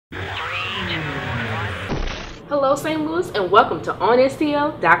Hello, St. Louis, and welcome to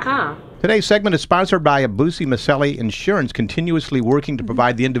OnSTL.com. Today's segment is sponsored by Abusi Maselli Insurance, continuously working to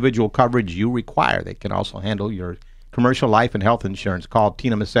provide the individual coverage you require. They can also handle your commercial life and health insurance. Call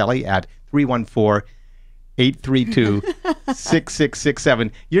Tina Maselli at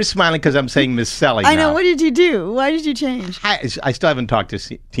 314-832-6667. You're smiling because I'm saying Maselli now. I know. What did you do? Why did you change? I still haven't talked to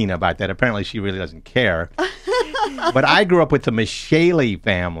Tina about that. Apparently, she really doesn't care. But I grew up with the Maselli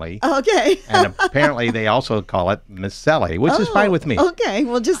family. Okay. And apparently they also call it Maselli, which is fine with me. Okay.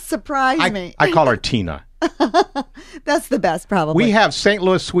 Well, just surprise me. I call her Tina. That's the best, probably. We have St.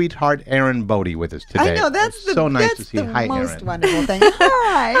 Louis sweetheart Erin Bode with us today. I know, that's so nice to see you. Hi, Erin. most wonderful thing.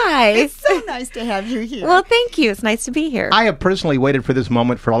 Hi. Hi. It's so nice to have you here. Well, thank you. It's nice to be here. I have personally waited for this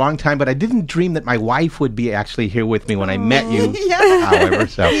moment for a long time, but I didn't dream that my wife would be actually here with me when I met you. Yeah. However,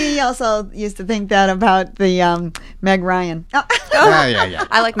 so He also used to think that about the Meg Ryan. yeah.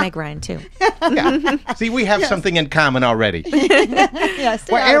 I like Meg Ryan, too. Yeah. See, we have something in common already. Yes.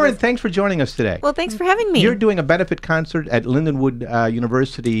 Well, Erin, thanks for joining us today. Well, thanks for having me. You're doing a benefit concert at Lindenwood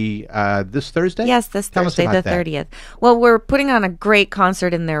University this Thursday? Yes, this Tell us Thursday, about the that. 30th. Well, we're putting on a great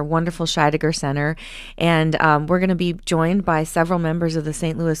concert in their wonderful Scheidegger Center, and we're going to be joined by several members of the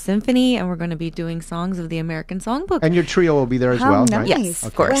St. Louis Symphony, and we're going to be doing songs of the American Songbook. And your trio will be there as How well, nice. right? Yes,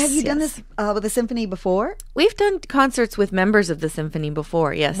 of course. Well, have you done yes. this with the symphony before? We've done concerts with members of the symphony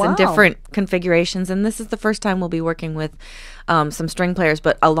before, yes, Wow. in different configurations, and this is the first time we'll be working with some string players,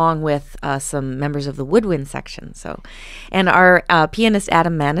 but along with some members of the woodwind section. So, and our pianist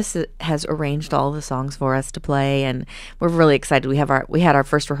Adam Manis has arranged all the songs for us to play, and we're really excited. We had our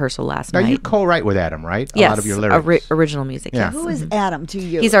first rehearsal last Now, night. you co-write with Adam, right? A Yes, lot of your lyrics. original music. Yeah. Yes. Who is Adam to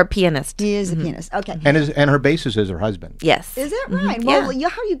you? He's our pianist. He is a pianist. Okay. And her bassist is her husband. Yes. Is that right? Well,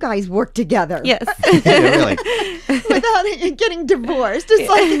 how you guys work together? Yes. Yeah, really. Without getting divorced. It's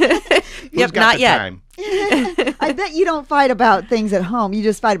like, Who's got not the yet. time? I bet you don't fight about things at home. You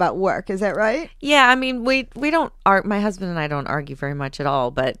just fight about work. Is that right? Yeah, I mean, we don't my husband and I don't argue very much at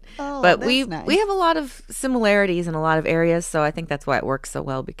all, but that's we nice. we have a lot of similarities in a lot of areas, so I think that's why it works so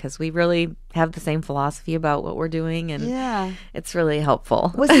well, because we really have the same philosophy about what we're doing, and Yeah. it's really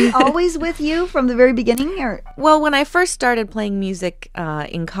helpful. Was he always with you from the very beginning? Or Well, when I first started playing music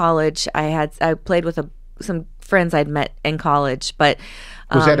in college, I played with some friends I'd met in college, but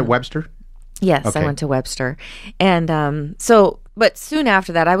Was that at Webster? yes, Okay. I went to Webster, and but soon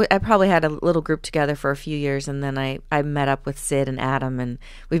after that, I probably had a little group together for a few years, and then I met up with Sid and Adam, and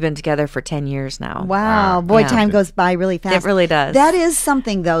we've been together for 10 years now. wow, Wow. boy, Yeah. time goes by really fast. It really does. That is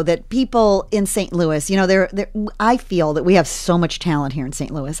something, though, that people in St. Louis, I feel that we have so much talent here in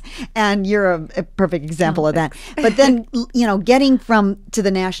St. Louis, and you're a perfect example of that. But then, getting to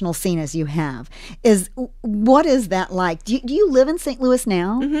the national scene as you have, what is that like? Do you live in St. Louis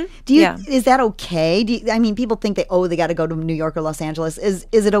now? Mm-hmm. Yeah. Is that okay? People think they got to go to New York or Los Angeles. Is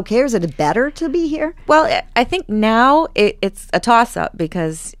it okay, or is it better to be here? Well, I think now it's a toss-up,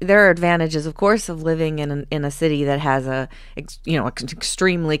 because there are advantages, of course, of living in a city that has an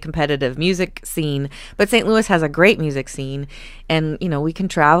extremely competitive music scene. But St. Louis has a great music scene, and we can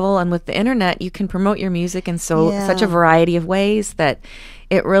travel, and with the internet, you can promote your music in such a variety of ways that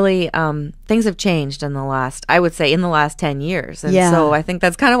it really things have changed in the last 10 years, and so I think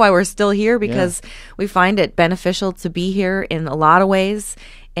that's kind of why we're still here, because we find it beneficial to be here in a lot of ways,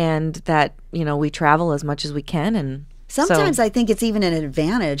 and that we travel as much as we can. And sometimes I think it's even an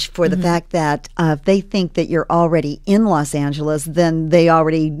advantage for the fact that if they think that you're already in Los Angeles, then they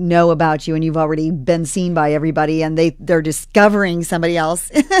already know about you, and you've already been seen by everybody, and they're discovering somebody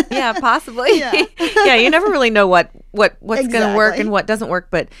else. Yeah, possibly. Yeah, you never really know what's going to work and what doesn't work,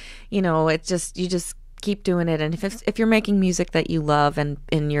 but it's just you just keep doing it, and if you're making music that you love and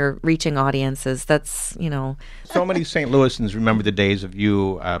you're reaching audiences, that's So many St. Louisans remember the days of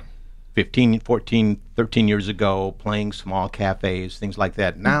you 15, 14, 13 years ago playing small cafes, things like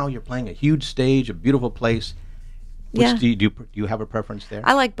that. Now you're playing a huge stage, a beautiful place. Which do you have a preference there?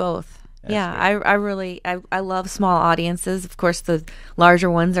 I like both. I love small audiences. Of course, the larger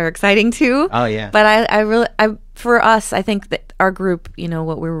ones are exciting too. Oh, yeah. But for us, I think that our group,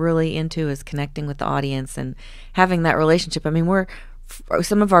 what we're really into is connecting with the audience and having that relationship. I mean,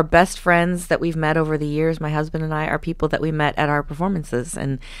 some of our best friends that we've met over the years, my husband and I, are people that we met at our performances,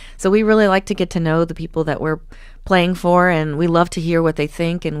 and so we really like to get to know the people that we're playing for, and we love to hear what they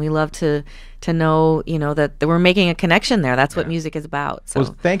think, and we love to know that we're making a connection there. That's what music is about. So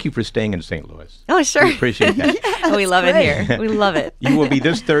Well, thank you for staying in St. Louis. Oh, sure. We appreciate that. We love it here. We love it. You will be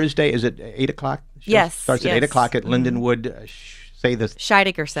this Thursday. Is it 8 o'clock? Yes, Starts at 8 o'clock at Lindenwood. Say this.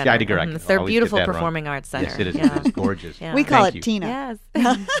 Scheidegger Center. Scheidegger. It's their Always beautiful get that wrong. performing arts center. Yes, it is. Yeah. It's gorgeous. Yeah. We call Thank it you. Tina.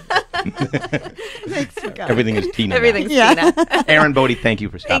 Yes. Thanks for coming. Everything is Tina. now. Everything's Yeah. Tina. Erin Bode, thank you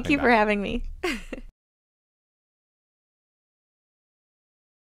for stopping Thank you by. for having me.